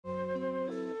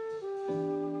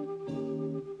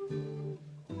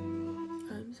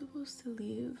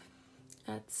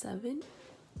7.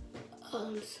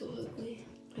 I'm so ugly.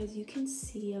 As you can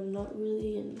see, I'm not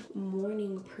really a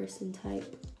morning person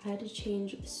type. I had to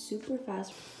change super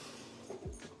fast.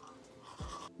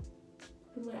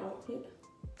 My outfit.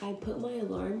 I put my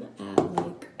alarm at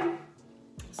like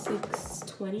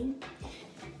 6:20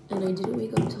 and I didn't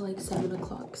wake up until like 7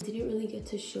 o'clock. Didn't really get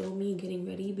to show me getting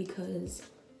ready because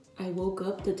I woke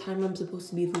up the time I'm supposed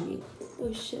to be leaving.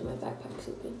 Oh shit, my backpack's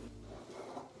open.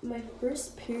 My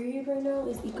first period right now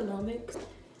is economics.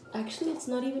 Actually, it's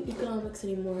not even economics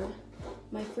anymore.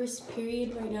 My first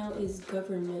period right now is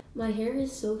government. My hair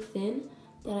is so thin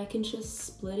that I can just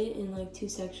split it in like 2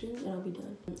 sections and I'll be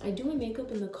done. I do my makeup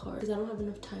in the car because I don't have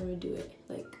enough time to do it.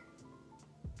 Like,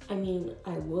 I mean,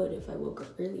 I would if I woke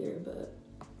up earlier, but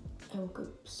I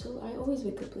always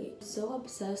wake up late. So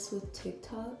obsessed with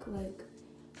TikTok. Like,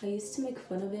 I used to make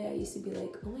fun of it. I used to be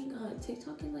like, oh my god,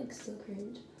 TikTok is like so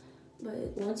cringe.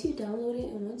 But once you download it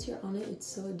and once you're on it, it's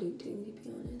so addicting, to be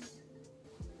honest.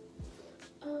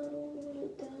 Oh,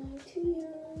 die too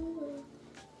young.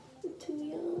 Too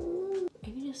young. I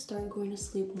need to start going to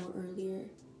sleep more earlier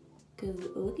because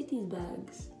look at these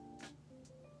bags.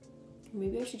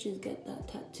 Maybe I should just get that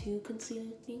tattoo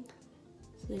concealer thing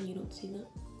so then you don't see that.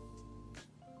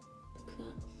 Look at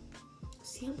that.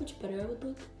 See how much better I would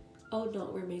look? I would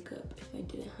not wear makeup if I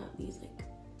didn't have these like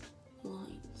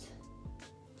lines.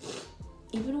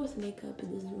 Even with makeup, it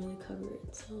doesn't really cover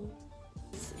it, so.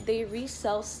 They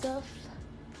resell stuff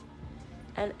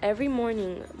and every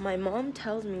morning my mom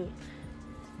tells me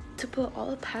to put all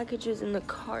the packages in the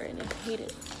car and I hate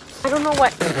it. I don't know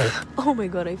why. Oh my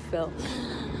god, I fell.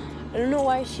 I don't know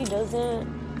why she doesn't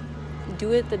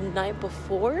do it the night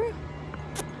before,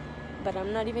 but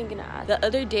I'm not even gonna ask. The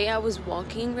other day I was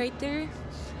walking right there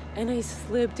and I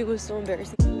slipped. It was so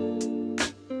embarrassing.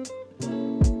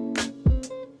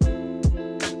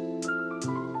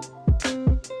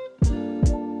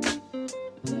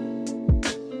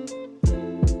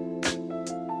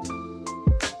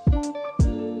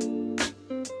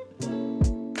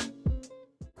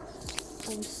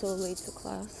 I'm so late to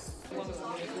class.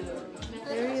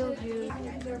 Aerial view.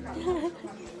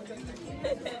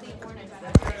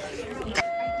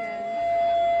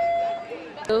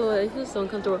 Oh, I feel so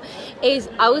uncomfortable. Ace,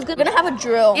 I was gonna have a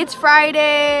drill. It's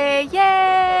Friday!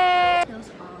 Yay!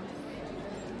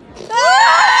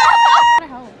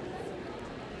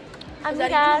 I'm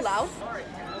that loud?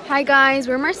 Hi guys,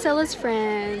 we're Marcella's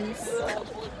friends.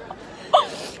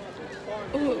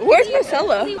 Where's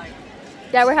Marcella?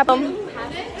 Yeah, we're happy.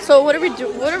 So what are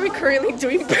we currently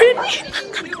doing, Brittany?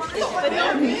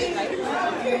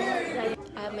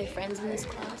 I have my friends in this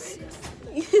class.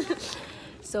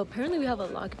 So apparently we have a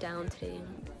lockdown today.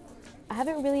 I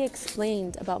haven't really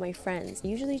explained about my friends. I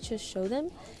usually just show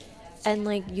them and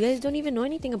like you guys don't even know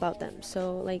anything about them.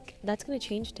 So like that's gonna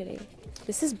change today.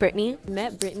 This is Brittany. I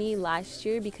met Brittany last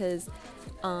year because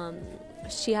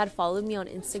she had followed me on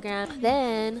Instagram.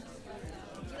 Then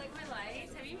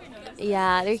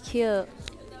yeah, they're cute.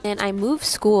 And I moved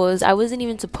schools. I wasn't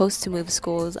even supposed to move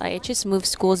schools. I just moved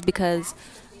schools because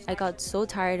I got so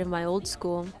tired of my old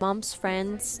school. Mom's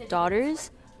friends'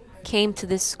 daughters came to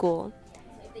this school.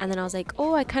 And then I was like,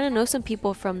 oh, I kind of know some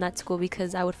people from that school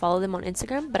because I would follow them on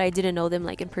Instagram, but I didn't know them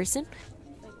like in person.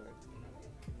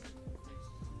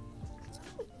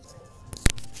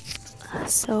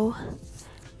 So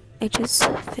I just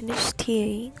finished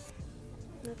TAing.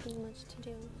 Nothing much to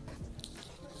do.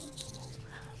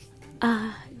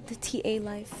 The TA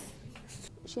life.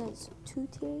 She has 2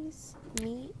 TAs,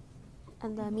 me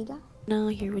and the amiga. Now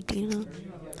here with Dina.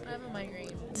 I have a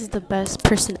migraine. This is the best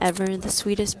person ever, the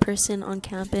sweetest person on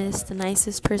campus, the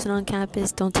nicest person on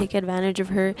campus. Don't take advantage of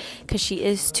her because she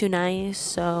is too nice.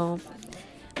 So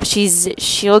she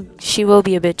will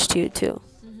be a bitch to you too.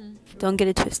 Don't get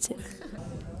it twisted.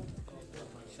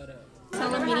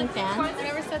 Marcella meeting fans. I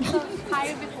never said so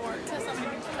hi before.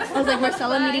 I was like,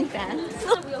 Marcella meeting fans.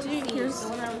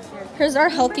 Here's our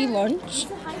healthy lunch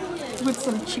with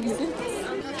some cheese.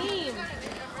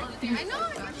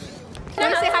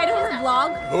 Can I say hi to her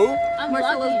vlog? Who?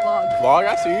 Marcella's vlog. Vlog?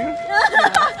 I see you.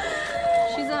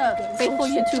 Yeah. She's a faithful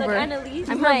YouTuber.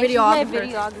 I'm her videographer.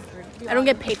 I don't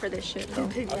get paid for this shit though. I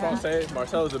was gonna say,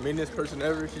 Marcella's the meanest person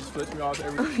ever. She's flipped me off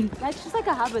everything. That's just like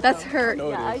a habit. That's though. her,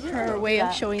 her way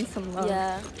of showing some love.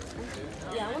 Yeah.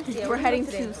 We're heading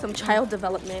to some child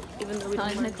development, even though we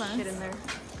don't learn shit in there.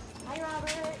 Hi,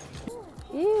 Robert.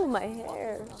 Ew, my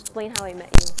hair. Explain how I met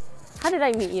you. How did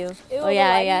I meet you? Oh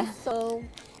yeah. So,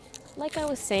 like I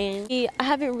was saying, I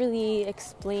haven't really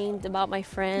explained about my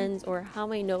friends or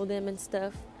how I know them and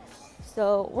stuff.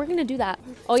 So we're gonna do that.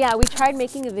 Oh yeah, we tried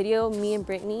making a video, me and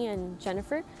Brittany and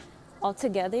Jennifer, all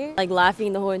together, like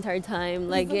laughing the whole entire time.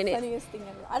 Like He's the funniest thing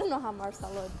ever. I don't know how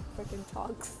Marcella freaking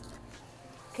talks.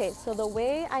 Okay, so the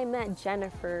way I met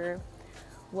Jennifer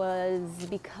was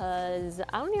because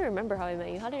I don't even remember how I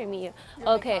met you. How did I meet you?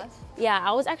 Okay, yeah,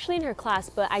 I was actually in her class,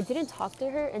 but I didn't talk to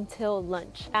her until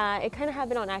lunch. It kind of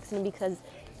happened on accident because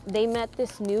they met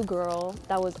this new girl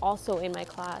that was also in my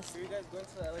class. Are you guys going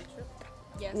to the LA trip?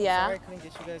 Yes. Yeah. Sorry I couldn't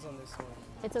get you guys on this one.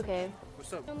 It's okay.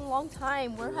 What's up? In a long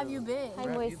time. Where have you been? Hi,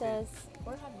 Moises.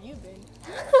 Where have you been?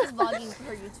 She's vlogging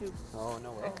for YouTube. Oh,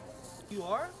 no way. You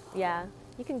are? Yeah,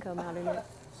 you can come out in it.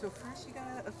 So first you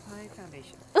gotta apply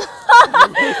foundation.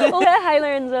 Okay, hi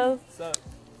Lorenzo. What's up?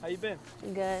 How you been?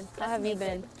 Good. How have you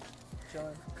been?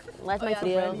 Chilling. Last my Brandy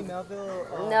video.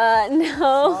 Melville.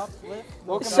 No.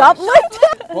 Shoplift.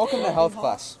 Shoplift? Welcome to health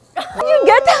class. Where'd you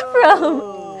get that from?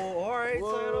 Oh, alright,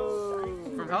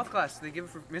 From health class. They give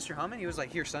it for Mr. Hammond. He was like,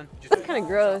 here, son. Just That's kind of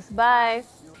gross. Bye.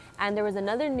 And there was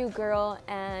another new girl,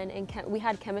 and we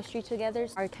had chemistry together.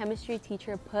 Our chemistry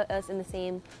teacher put us in the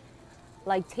same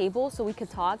like table so we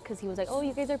could talk because he was like, oh,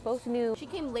 you guys are both new. She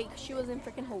came late because she was in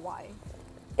freaking Hawaii.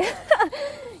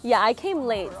 Yeah, I came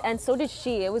late, and so did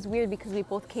she. It was weird because we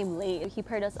both came late. He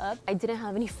paired us up. I didn't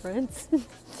have any friends.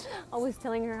 I was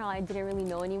telling her how I didn't really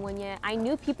know anyone yet. I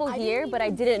knew people here, but I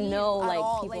didn't know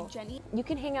like people. Like Jenny. You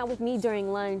can hang out with me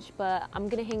during lunch, but I'm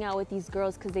gonna hang out with these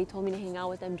girls because they told me to hang out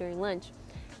with them during lunch.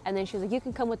 And then she was like, you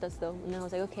can come with us though. And I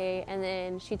was like, okay. And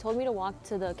then she told me to walk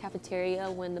to the cafeteria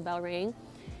when the bell rang.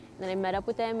 And then I met up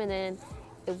with them, and then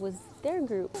it was their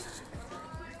group.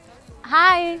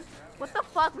 Hi. What the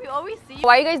fuck? We always see you.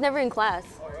 Why are you guys never in class?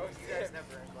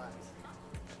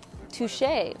 Touche.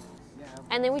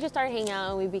 And then we just started hanging out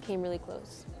and we became really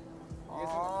close.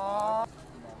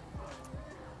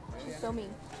 She's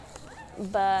filming.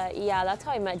 But yeah, that's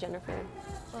how I met Jennifer.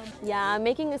 Yeah, I'm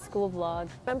making a school vlog.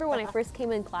 Remember when I first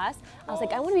came in class, I was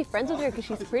like, I want to be friends with her because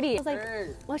she's pretty. I was like,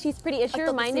 well, she's pretty. Is she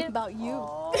reminded about you?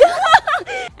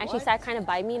 And she sat kind of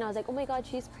by me, and I was like, oh my god,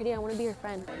 she's pretty. I want to be her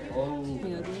friend.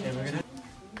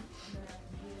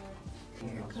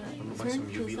 Buy some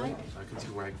UV light so I can see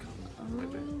where I come.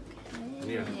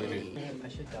 I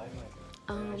should dye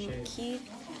Keith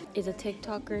is a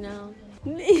TikToker now.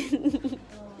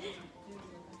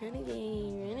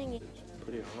 Renegade.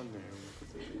 Put it on there.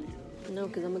 No,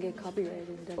 because I'm gonna get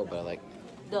copyrighted. Oh, but like,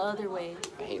 The other way.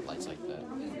 I hate lights like that.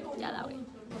 Yeah, that way.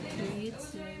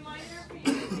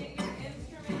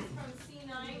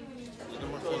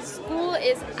 School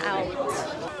is out.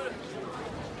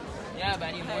 Yeah, but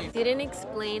I need more. Didn't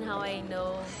explain how I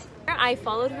know. I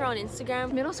followed her on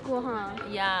Instagram. Middle school, huh?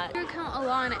 Yeah. Your account a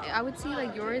lot, and I would see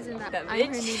like yours and that.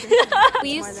 I'm her neighbor.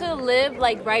 We used to live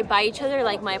like right by each other.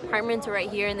 Like my apartments are right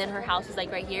here, and then her house is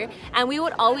like right here. And we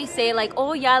would always say like,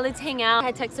 oh yeah, let's hang out.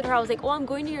 I texted her. I was like, oh, I'm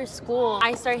going to your school.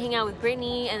 I started hanging out with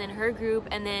Brittany and then her group,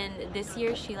 and then this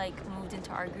year she like moved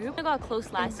into our group. I got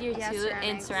close last year too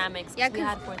in ceramics. Yeah,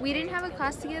 because we didn't have a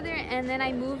class together, and then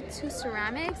I moved to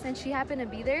ceramics, and she happened to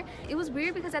be there. It was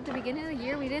weird because at the beginning of the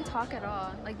year we didn't talk at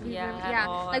all. Like we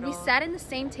we sat in the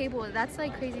same table. That's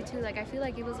like crazy too. Like I feel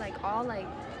like it was like all like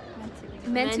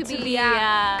meant to be.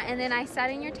 Yeah. And then I sat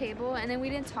in your table, and then we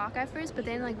didn't talk at first, but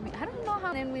then like I don't know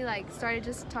how. Then we like started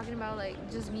just talking about like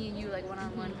just me and you, like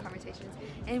one-on-one conversations,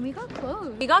 and we got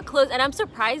close. We got close, and I'm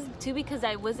surprised too because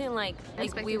I wasn't like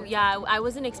I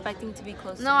wasn't expecting to be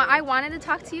close. No, I wanted to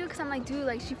talk to you because I'm like, dude,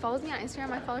 like she follows me on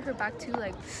Instagram. I followed her back too.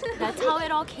 Like that's how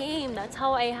it all came. That's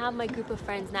how I have my group of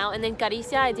friends now. And then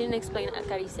Caricia, I didn't explain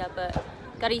Caricia, but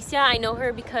Caricia, I know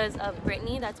her because of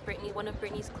Brittany. That's Brittany, one of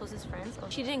Brittany's closest friends.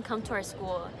 She didn't come to our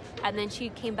school, and then she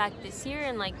came back this year,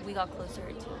 and like we got closer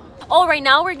too. Oh, right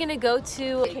now we're gonna go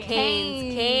to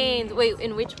Canes. Wait,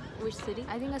 in which city?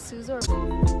 I think Azusa or.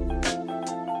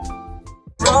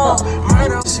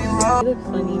 We look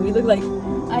funny. We look like.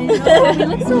 I know. We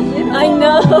look so little. I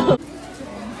know.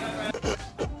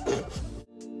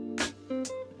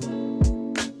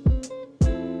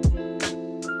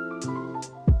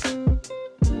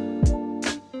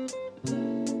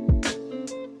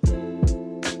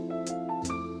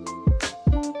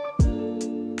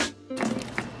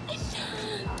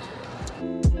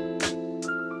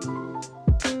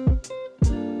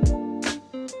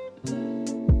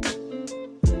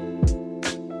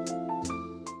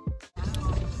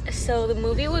 So the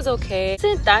movie was okay. It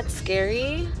wasn't that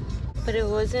scary, but it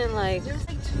wasn't like. There's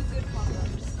like 2 good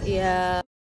pop-ups. Yeah.